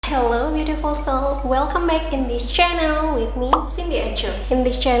Hello beautiful soul, welcome back in this channel with me, Cindy Acho. In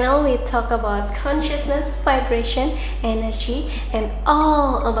this channel we talk about consciousness, vibration, energy, and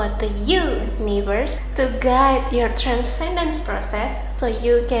all about the universe to guide your transcendence process so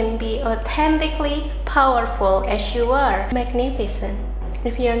you can be authentically powerful as you are magnificent.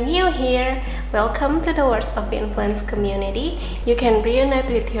 If you're new here, welcome to the Words of Influence community. You can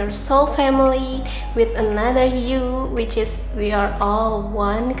reunite with your soul family, with another you, which is we are all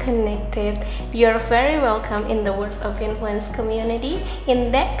one connected. You're very welcome in the Words of Influence community.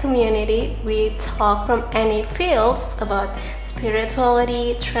 In that community, we talk from any fields about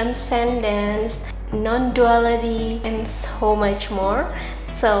spirituality, transcendence, non-duality, and so much more.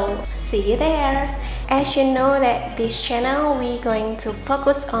 So see you there. As you know that this channel we going to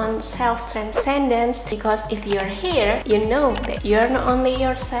focus on self-transcendence, because if you're here, you know that you're not only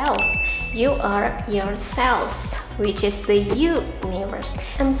yourself, you are yourselves, which is the universe.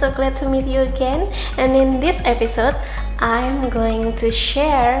 I'm so glad to meet you again, and in this episode I'm going to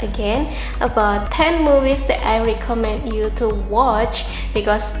share again about 10 movies that I recommend you to watch,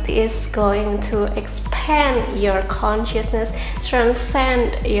 because this is going to expand your consciousness,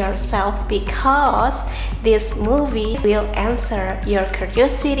 transcend yourself, because these movies will answer your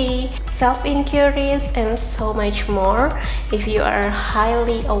curiosity, self-inquiries, and so much more. If you are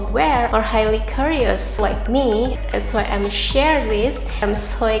highly aware or highly curious like me, that's why I'm sharing this. I'm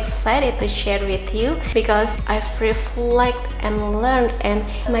so excited to share with you because I've reflected and learned, and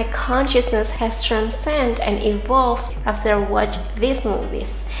my consciousness has transcended and evolved after watching these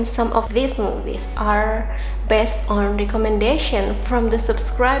movies. And some of these movies are based on recommendation from the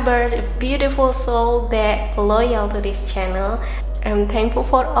subscriber, the beautiful soul that loyal to this channel. I'm thankful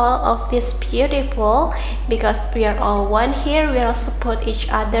for all of this beautiful, because we are all one here. We all support each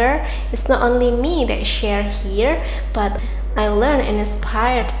other. It's not only me that share here, but I learn and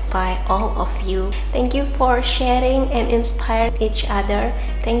inspired by all of you. Thank you for sharing and inspire each other.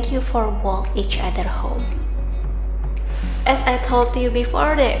 Thank you for walk each other home. As I told you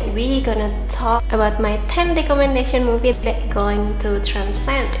before that we gonna talk about my 10 recommendation movies that going to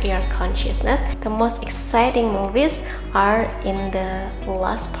transcend your consciousness. The most exciting movies are in the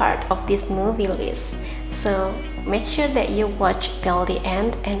last part of this movie list. So make sure that you watch till the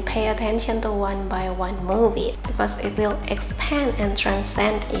end and pay attention to one by one movie, because it will expand and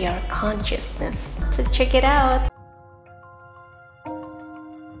transcend your consciousness. So check it out.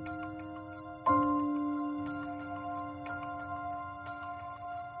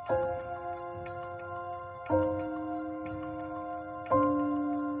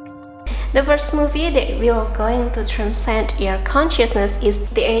 The first movie that will going to transcend your consciousness is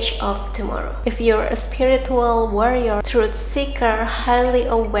The Age of Tomorrow. If you're a spiritual warrior, truth seeker, highly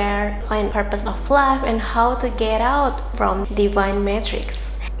aware, find purpose of life and how to get out from divine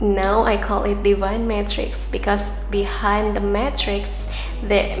matrix. Now I call it divine matrix because behind the matrix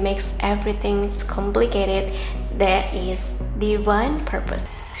that makes everything complicated, there is divine purpose.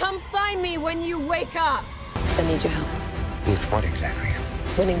 Come find me when you wake up. I need your help. With what exactly?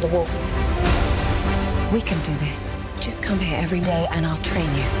 Winning the war. We can do this. Just come here every day and I'll train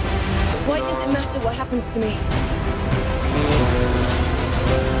you. Why does it matter what happens to me?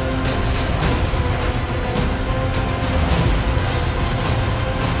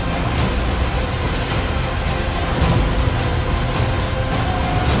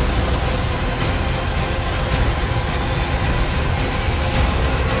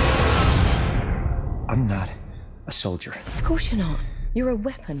 I'm not a soldier. Of course you're not. You're a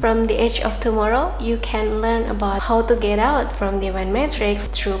weapon. From The Age of Tomorrow, you can learn about how to get out from divine matrix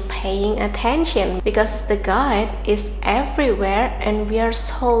through paying attention, because the guide is everywhere and we are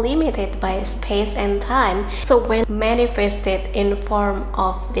so limited by space and time. So when manifested in form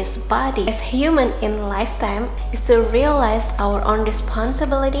of this body as human in lifetime, is to realize our own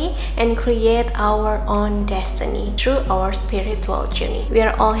responsibility and create our own destiny through our spiritual journey. We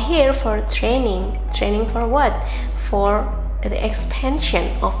are all here for training. Training for what? For the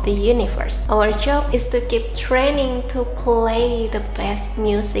expansion of the universe. Our job is to keep training to play the best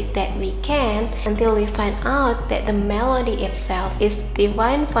music that we can until we find out that the melody itself is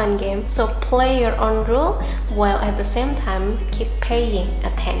divine fun game. So play your own rule while at the same time keep paying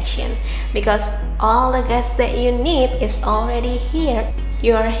attention, because all the guests that you need is already here.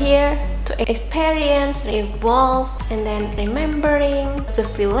 You are here to experience, evolve, and then remembering the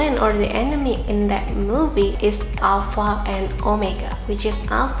villain or the enemy in that movie is Alpha and Omega, which is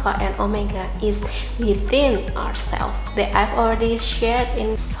Alpha and Omega is within ourselves, that I've already shared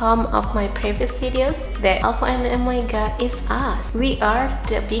in so some of my previous videos that Alpha and Omega is us. We are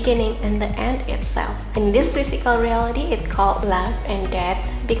the beginning and the end itself. In this physical reality, it's called life and death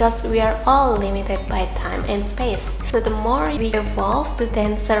because we are all limited by time and space. So the more we evolve, the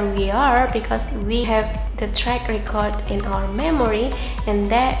denser we are because we have the track record in our memory, and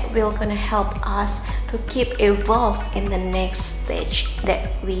that will gonna help us to keep evolve in the next stage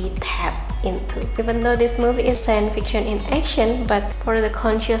that we tap into. Even though this movie is science fiction in action, but for the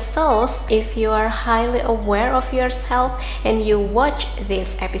conscious souls, if you are highly aware of yourself and you watch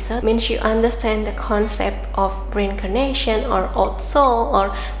this episode, means you understand the concept of reincarnation or old soul or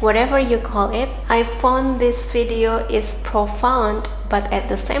whatever you call it. I found this video is profound, but at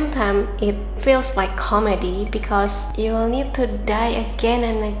the same time it feels like comedy because you will need to die again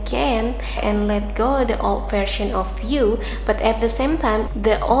and again and let go the old version of you, but at the same time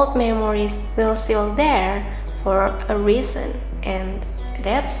the old memories will still there for a reason, and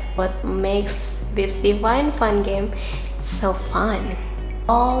that's what makes this divine fun game so fun.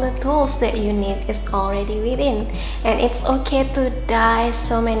 All the tools that you need is already within, and it's okay to die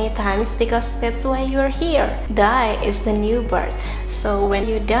so many times because that's why you're here. Die is the new birth. So when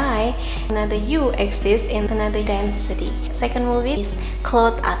you die, another you exists in another density. Second movie is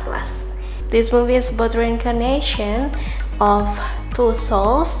Cloud Atlas. This movie is about reincarnation of two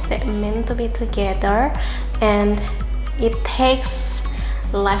souls that meant to be together, and it takes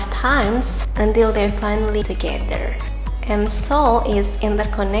lifetimes until they're finally together. And soul is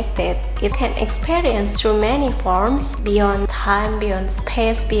interconnected. It can experience through many forms beyond time, beyond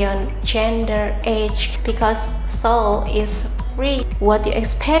space, beyond gender, age, because soul is free. What you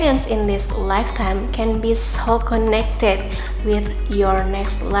experience in this lifetime can be so connected with your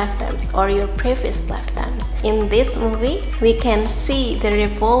next lifetimes or your previous lifetimes. In this movie, we can see the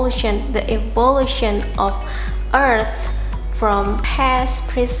evolution of Earth from past,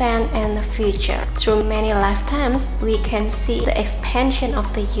 present, and the future. Through many lifetimes, we can see the expansion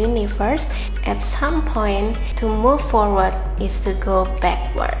of the universe. At some point, to move forward is to go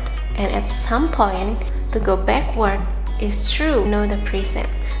backward. And at some point, to go backward is to know the present.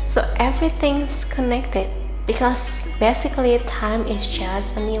 So everything's connected because basically time is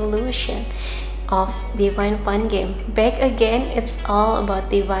just an illusion of divine fun game. Back again, it's all about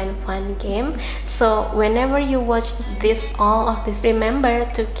divine fun game. So whenever you watch this, all of this,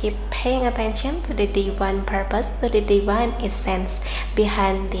 remember to keep paying attention to the divine purpose, to the divine essence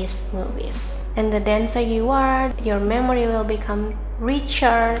behind these movies. And the denser you are, your memory will become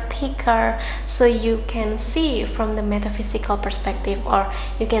richer, thicker, so you can see from the metaphysical perspective, or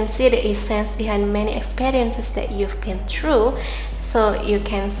you can see the essence behind many experiences that you've been through, so you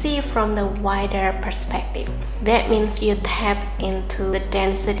can see from the wider perspective. That means you tap into the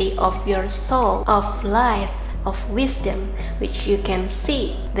density of your soul, of life, of wisdom, which you can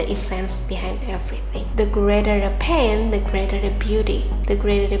see the essence behind everything. The greater the pain, the greater the beauty. The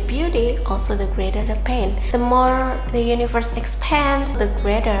greater the beauty, also the greater the pain. The more the universe expands, the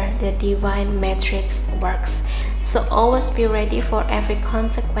greater the divine matrix works. So always be ready for every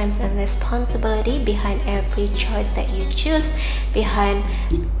consequence and responsibility behind every choice that you choose, behind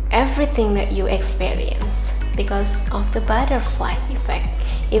everything that you experience. Because of the butterfly effect,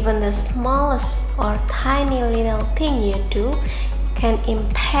 even the smallest or tiny little thing you do can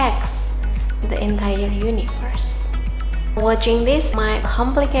impact the entire universe. Watching this might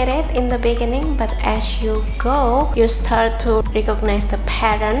complicate it in the beginning, but as you go, you start to recognize the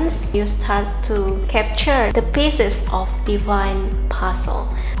patterns, you start to capture the pieces of divine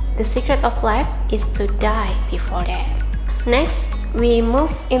puzzle. The secret of life is to die before death. Next, we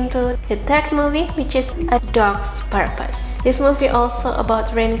move into the third movie, which is A Dog's Purpose. This movie also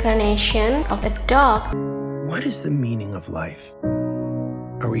about reincarnation of a dog. What is the meaning of life?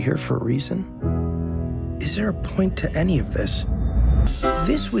 Are we here for a reason? Is there a point to any of this?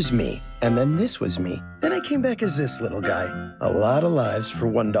 This was me, and then this was me. Then I came back as this little guy. A lot of lives for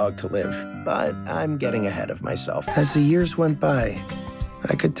one dog to live, but I'm getting ahead of myself. As the years went by,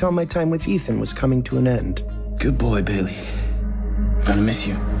 I could tell my time with Ethan was coming to an end. Good boy, Bailey. Gonna miss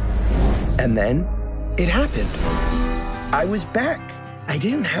you. And then it happened. I was back. I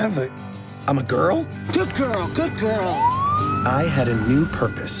didn't have I'm a girl? Good girl, good girl. I had a new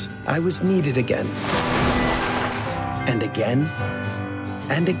purpose. I was needed again. And again.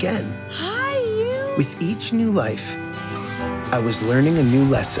 And again. Hi, you. With each new life, I was learning a new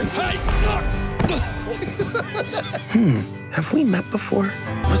lesson. Have we met before?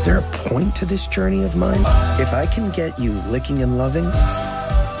 Was there a point to this journey of mine? If I can get you licking and loving,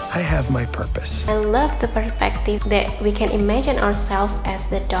 I have my purpose. I love the perspective that we can imagine ourselves as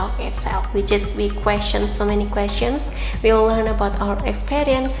the dog itself. We question so many questions, we learn about our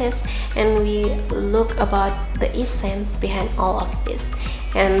experiences, and we look about the essence behind all of this.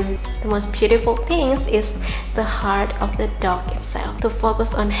 And the most beautiful thing is the heart of the dog itself, to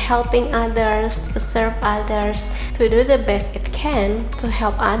focus on helping others, to serve others, to do the best it can to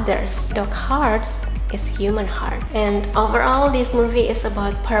help others. Dog hearts is human heart. And overall, this movie is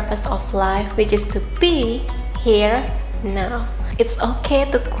about purpose of life, which is to be here now. It's okay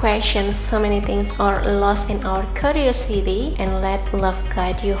to question so many things or lost in our curiosity and let love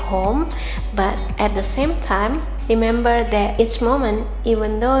guide you home, but at the same time, remember that each moment,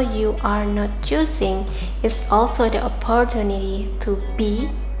 even though you are not choosing, is also the opportunity to be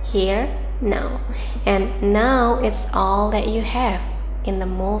here now. And now it's all that you have in the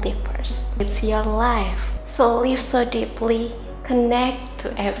multiverse. It's your life. So live so deeply, connect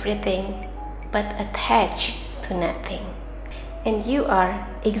to everything, but attach to nothing. And you are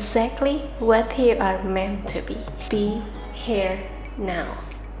exactly what you are meant to be. Be here now.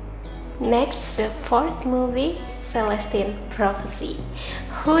 Next, the fourth movie, Celestine Prophecy.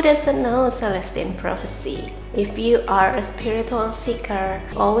 Who doesn't know Celestine Prophecy? If you are a spiritual seeker,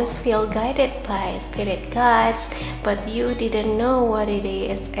 always feel guided by spirit guides, but you didn't know what it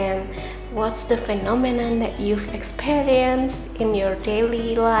is and what's the phenomenon that you've experienced in your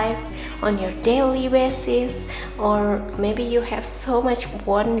daily life, on your daily basis, or maybe you have so much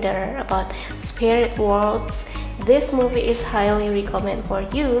wonder about spirit worlds, this movie is highly recommended for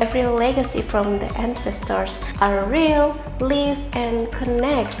you. Every legacy from the ancestors are real, live, and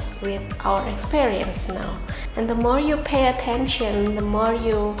connects with our experience now. And the more you pay attention, the more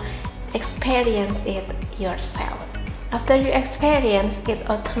you experience it yourself. After you experience it,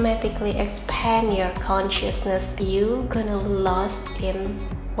 automatically expand your consciousness. You gonna lost in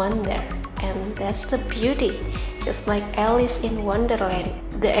wonder, and that's the beauty. Just like Alice in Wonderland,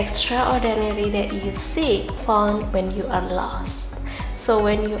 the extraordinary that you seek found when you are lost. So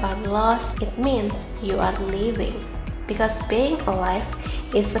when you are lost, it means you are living, because being alive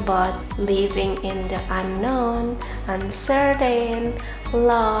is about living in the unknown, uncertain,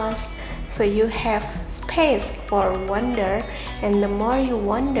 lost. So you have space for wonder, and the more you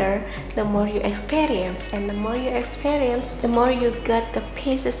wonder, the more you experience, and the more you experience, the more you get the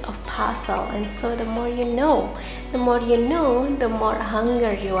pieces of puzzle. And so the more you know, the more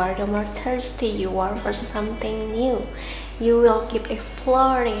hunger you are, the more thirsty you are for something new. You will keep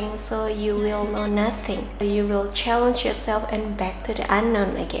exploring, so you will know nothing. You will challenge yourself and back to the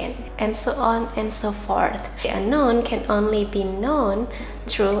unknown again, and so on and so forth. The unknown can only be known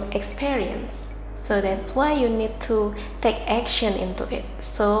through experience. So that's why you need to take action into it,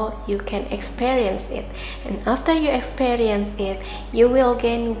 so you can experience it. And after you experience it, you will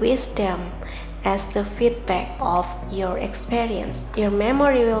gain wisdom as the feedback of your experience. Your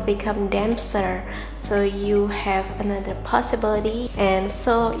memory will become denser, so you have another possibility, and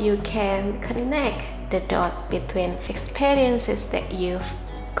so you can connect the dot between experiences that you've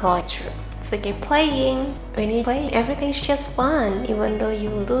gone through. So keep playing. When you play, everything's just fun. Even though you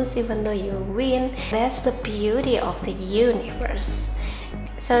lose, even though you win, that's the beauty of the universe.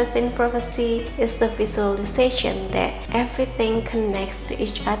 Celestine Prophecy is the visualization that everything connects to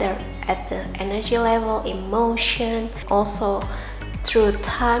each other at the energy level, emotion, also through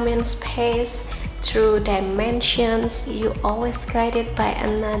time and space, through dimensions. You always guided by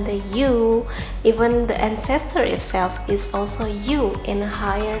another you. Even the ancestor itself is also you in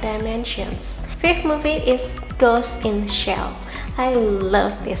higher dimensions. Fifth movie is Ghost in the Shell. I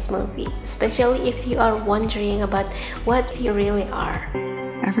love this movie, especially if you are wondering about what you really are.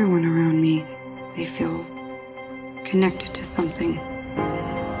 Everyone around me, they feel connected to something.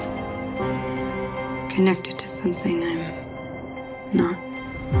 Connected to something I'm not.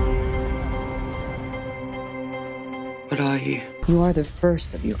 What are you? You are the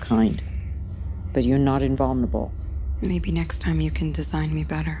first of your kind, but you're not invulnerable. Maybe next time you can design me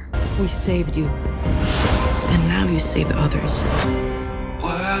better. We saved you, and now you save others.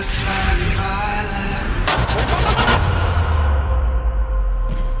 Words like violence.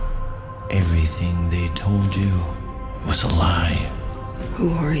 Everything they told you was a lie.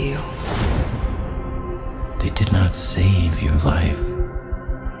 Who are you? They did not save your life.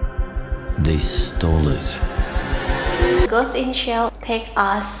 They stole it. Ghost in Shell take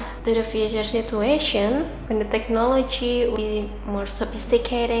us to the future situation when the technology will be more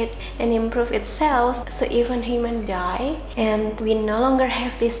sophisticated and improve itself, so even human die and we no longer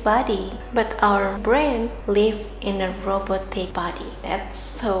have this body, but our brain live in a robotic body. That's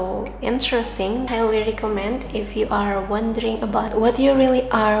so interesting. Highly recommend if you are wondering about what you really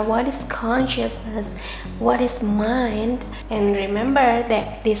are, what is consciousness, what is mind, and remember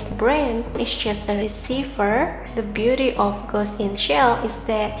that this brain is just a receiver. The beauty of Ghost in Shell is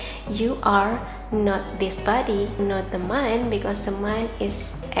that you are not this body, not the mind, because the mind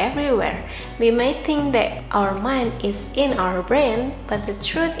is everywhere. We may think that our mind is in our brain, but the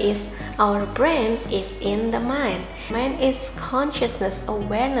truth is our brain is in the mind. Mind is consciousness,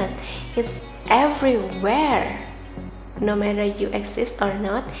 awareness. It's everywhere. No matter you exist or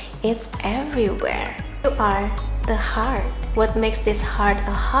not, it's everywhere. You are the heart. What makes this heart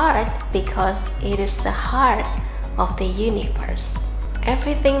a heart? Because it is the heart of the universe.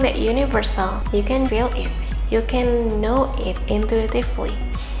 Everything that universal, you can feel it, you can know it intuitively.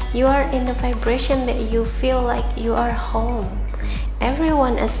 You are in the vibration that you feel like you are home.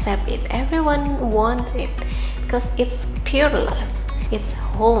 Everyone accept it, everyone wants it, because it's pure love, it's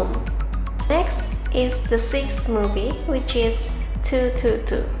home. Next is the sixth movie, which is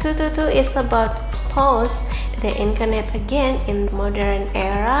 222. 222 is about spouse they incarnate again in modern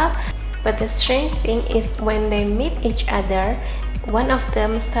era, but the strange thing is when they meet each other, one of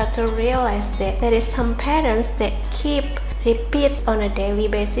them start to realize that there is some patterns that keep repeat on a daily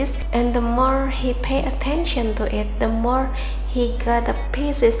basis, and the more he pay attention to it, the more he got the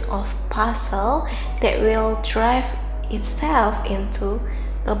pieces of puzzle that will drive itself into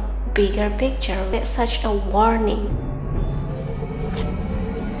a bigger picture. That's such a warning.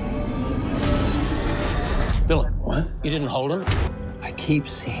 Philip, what? You didn't hold him? I keep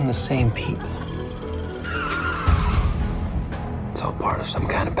seeing the same people. It's all part of some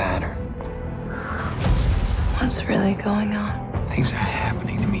kind of pattern. What's really going on? Things are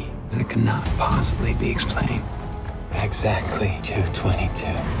happening to me that cannot possibly be explained. Exactly 222.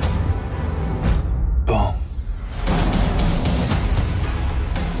 Boom.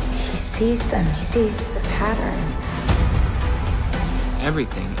 He sees them. He sees the pattern.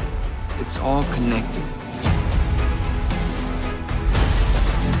 Everything, it's all connected.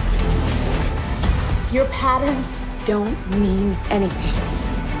 Your patterns don't mean anything.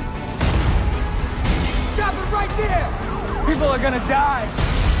 Stop it right there! People are gonna die!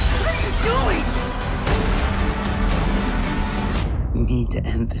 What are you doing? We need to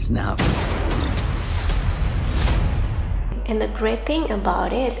end this now. And the great thing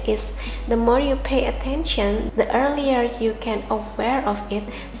about it is the more you pay attention, the earlier you can aware of it,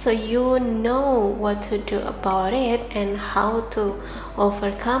 so you know what to do about it and how to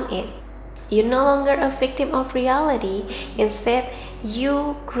overcome it. You're no longer a victim of reality. Instead,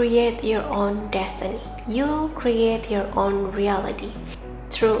 you create your own destiny. You create your own reality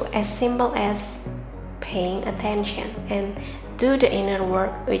through as simple as paying attention and do the inner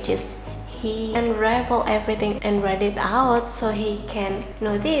work, which is he unravel everything and write it out so he can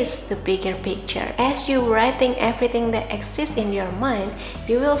notice the bigger picture. As you writing everything that exists in your mind,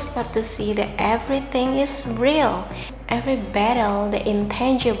 you will start to see that everything is real. Every battle, the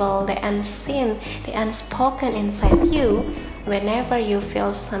intangible, the unseen, the unspoken inside you, whenever you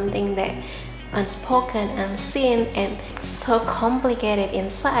feel something that unspoken, unseen, and so complicated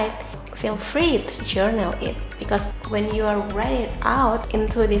inside, feel free to journal it, because when you are writing it out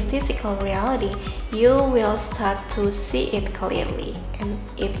into this physical reality, you will start to see it clearly and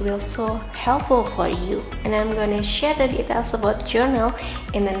it will so helpful for you. And I'm gonna share the details about journal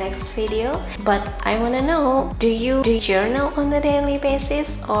in the next video, but I wanna know, do you journal on a daily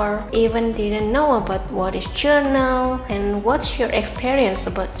basis or even didn't know about what is journal and what's your experience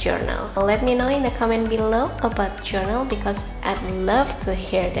about journal? Let me know in the comment below about journal, because I'd love to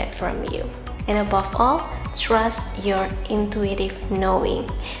hear that from you. And above all, trust your intuitive knowing.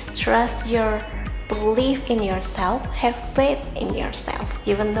 Trust your belief in yourself. Have faith in yourself.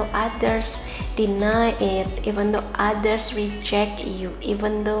 Even though others deny it, even though others reject you,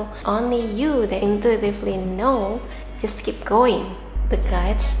 even though only you that intuitively know, just keep going. The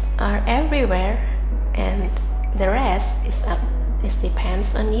guides are everywhere and the rest is up. This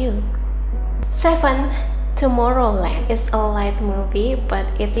depends on you. 7. Tomorrowland is a light movie, but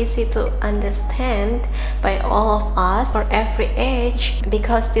it's easy to understand by all of us for every age,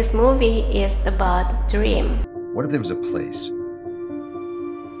 because this movie is about dream. What if there was a place,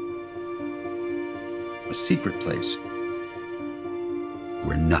 a secret place,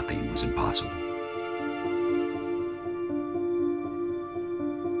 where nothing was impossible?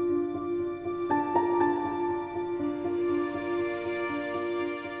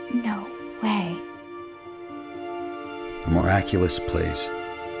 miraculous place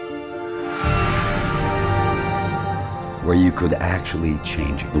where you could actually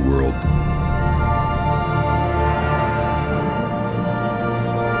change the world.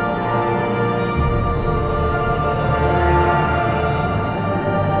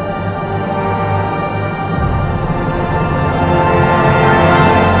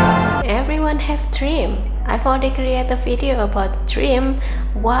 Everyone have dream. I've already created a video about dream,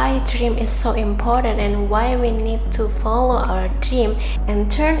 why dream is so important and why we need to follow our dream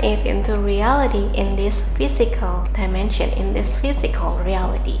and turn it into reality in this physical dimension, in this physical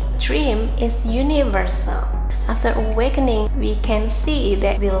reality. Dream is universal. After awakening, we can see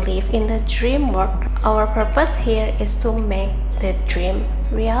that we live in the dream world. Our purpose here is to make the dream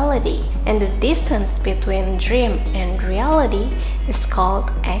reality, and the distance between dream and reality is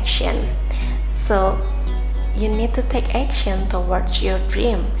called action. So you need to take action towards your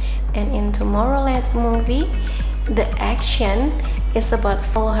dream. And in Tomorrowland movie, the action is about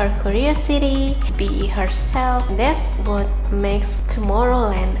follow her curiosity, be herself. That's what makes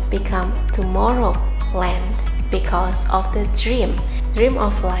Tomorrowland become Tomorrowland, because of the dream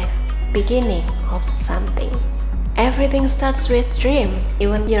of life, beginning of something. Everything starts with dream.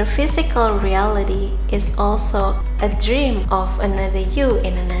 Even your physical reality is also a dream of another you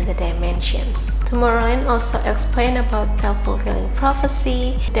in another dimensions. Tomorrowland also explain about self-fulfilling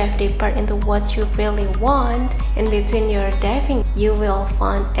prophecy, dive deeper into what you really want. In between your diving, you will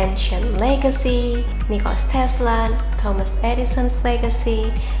find ancient legacy, Nikola Tesla, Thomas Edison's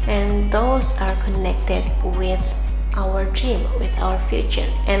legacy, and those are connected with our dream, with our future.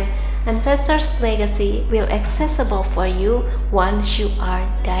 And ancestors' legacy will accessible for you once you are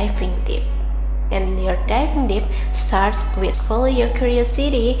diving deep. And your diving deep starts with follow your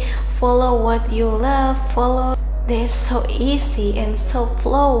curiosity, follow what you love, follow. This so easy and so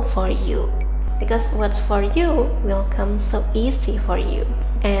flow for you, because what's for you will come so easy for you.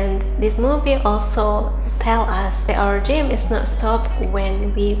 And this movie also tell us that our dream is not stopped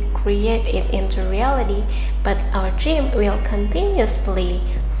when we create it into reality, but our dream will continuously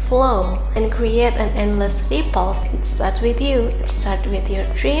flow and create an endless ripple. It starts with you, it starts with your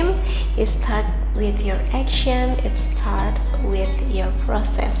dream, it starts with your action, it starts with your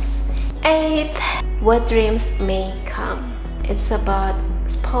process. 8. What dreams may come. It's about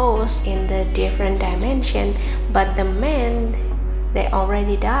spouse in the different dimension, but the man that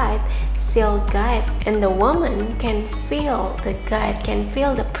already died still guide, and the woman can feel the guide, can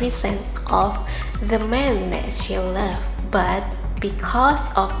feel the presence of the man that she loved. But because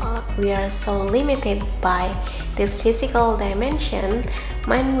of we are so limited by this physical dimension,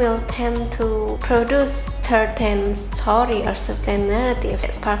 mind will tend to produce certain story or certain narrative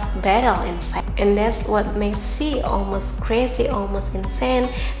that sparks battle inside. And that's what makes she almost crazy, almost insane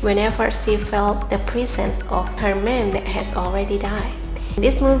whenever she felt the presence of her man that has already died.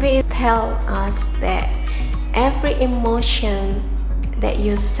 This movie tells us that every emotion that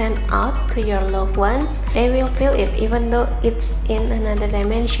you send out to your loved ones, they will feel it even though it's in another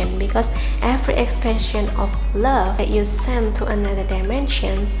dimension, because every expression of love that you send to another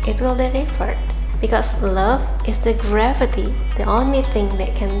dimensions, it will deliver, because love is the gravity, the only thing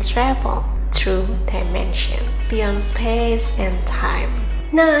that can travel through dimensions beyond space and time.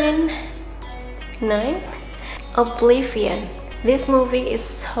 9. Oblivion. This movie is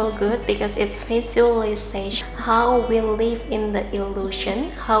so good because it's visualization how we live in the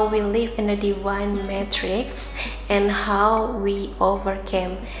illusion, how we live in the divine matrix, and how we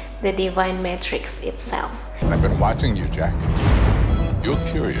overcame the divine matrix itself. I've been watching you, Jack. You're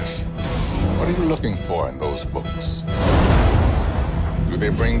curious. What are you looking for in those books? Do they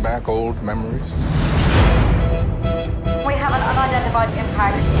bring back old memories? We have an unidentified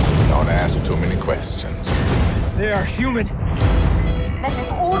impact. Don't ask too many questions. They are human. This is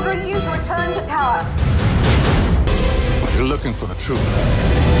ordering you to return to tower. If you're looking for the truth,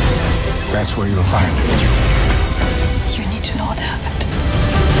 that's where you'll find it. You need to know what happened.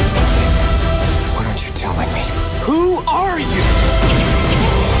 What aren't you telling me? Who are you?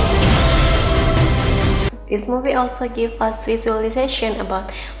 This movie also gives us visualization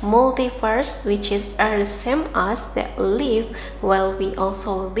about multiverse, which is the same us that live while we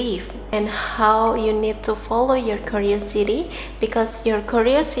also live, and how you need to follow your curiosity, because your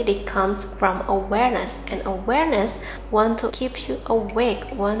curiosity comes from awareness, and awareness wants to keep you awake,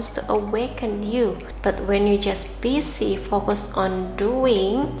 wants to awaken you. But when you just busy focus on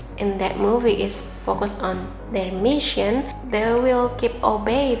doing, in that movie is focused on their mission, they will keep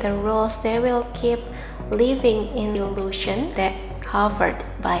obey the rules, they will keep living in illusion that covered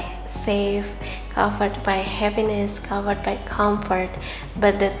by safe, covered by happiness, covered by comfort.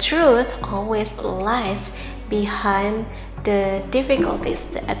 But the truth always lies behind the difficulties,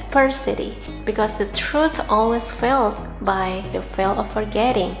 the adversity, because the truth always fails by the fail of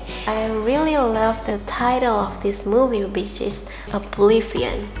forgetting. I really love the title of this movie, which is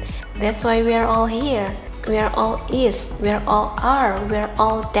Oblivion. That's why we are all here. We are all is, we are all are, we are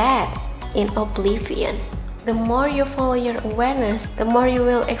all dead in oblivion. The more you follow your awareness, the more you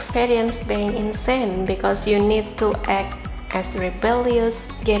will experience being insane, because you need to act as rebellious,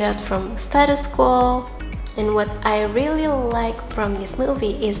 get out from status quo. And what I really like from this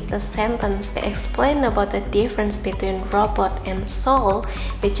movie is the sentence they explain about the difference between robot and soul,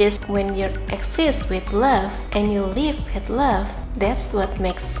 which is when you exist with love and you live with love, that's what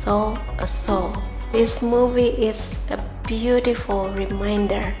makes soul a soul. This movie is a beautiful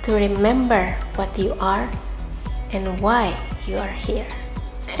reminder to remember what you are and why you are here.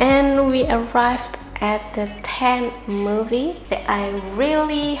 And we arrived at the 10th movie that I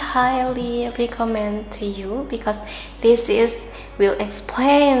really highly recommend to you, because this will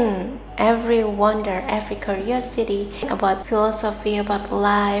explain every wonder, every curiosity about philosophy, about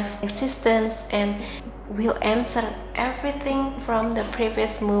life, existence, and will answer everything from the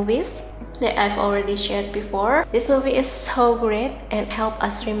previous movies that I've already shared before. This movie is so great and help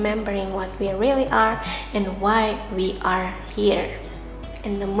us remembering what we really are and why we are here.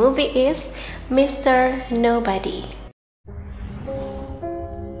 And the movie is Mr. Nobody.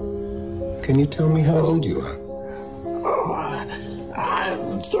 Can you tell me how old you are? Oh,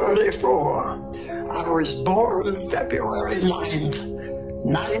 I'm 34. I was born February 9th,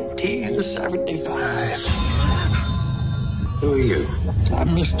 1975. Who are you?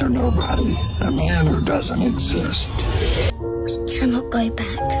 I'm Mr. Nobody, a man who doesn't exist. We cannot go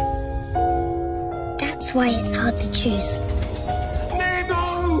back. That's why it's hard to choose.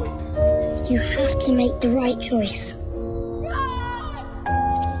 You have to make the right choice.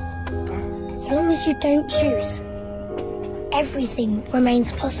 As long as you don't choose, everything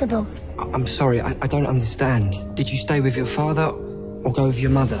remains possible. I'm sorry, I don't understand. Did you stay with your father or go with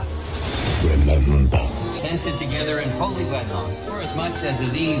your mother? Remember. Centered together in holy wedlock, for as much as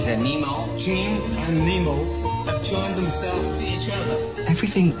Elise and Nemo, Jean and Nemo have joined themselves to each other.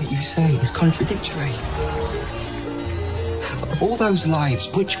 Everything that you say is contradictory. Of all those lives,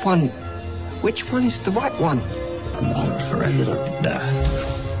 which one is the right one? I'm not afraid of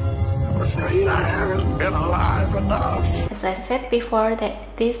death. I'm afraid I haven't been alive enough. As I said before,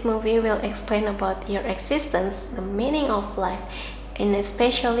 that this movie will explain about your existence, the meaning of life, and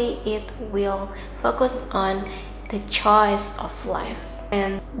especially it will focus on the choice of life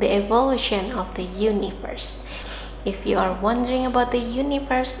and the evolution of the universe. If you are wondering about the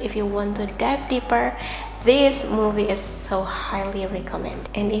universe, if you want to dive deeper, this movie is so highly recommended.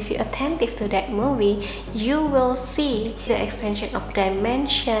 And if you're attentive to that movie, you will see the expansion of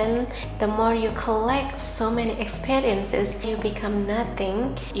dimension. The more you collect so many experiences, you become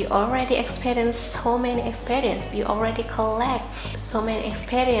nothing. You already experience so many experiences. You already collect so many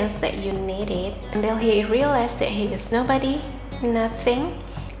experiences that you needed. Until he realized that he is nobody, nothing,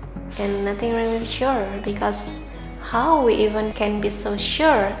 and nothing really sure, because how we even can be so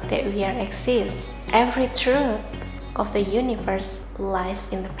sure that we are exist? Every truth of the universe lies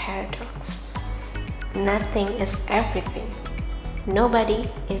in the paradox. Nothing is everything. Nobody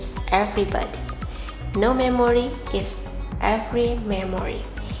is everybody. No memory is every memory.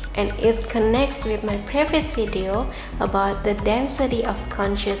 And it connects with my previous video about the density of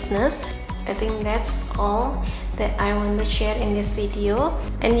consciousness. I think that's all that I want to share in this video,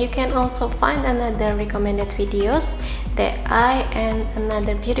 and you can also find another recommended videos that I and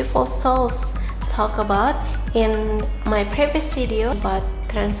another beautiful souls talk about in my previous video about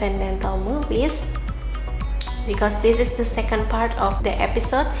transcendental movies, because this is the second part of the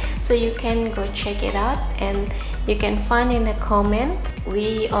episode, so you can go check it out and you can find in the comment.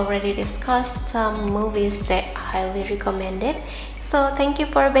 We already discussed some movies that highly recommended. So thank you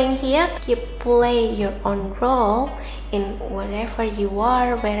for being here. Keep play your own role in wherever you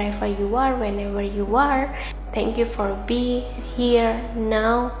are, wherever you are, whenever you are. Thank you for being here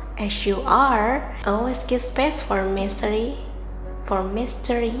now as you are. Always give space for mystery,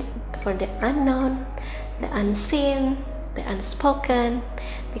 for the unknown, the unseen, the unspoken,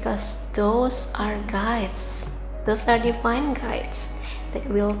 because those are guides. Those are divine guides that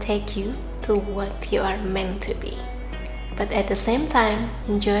will take you to what you are meant to be. But at the same time,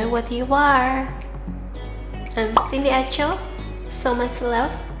 enjoy what you are. I'm Cindy Acho. So much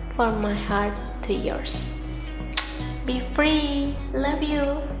love from my heart to yours. Be free. Love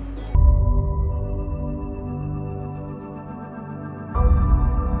you.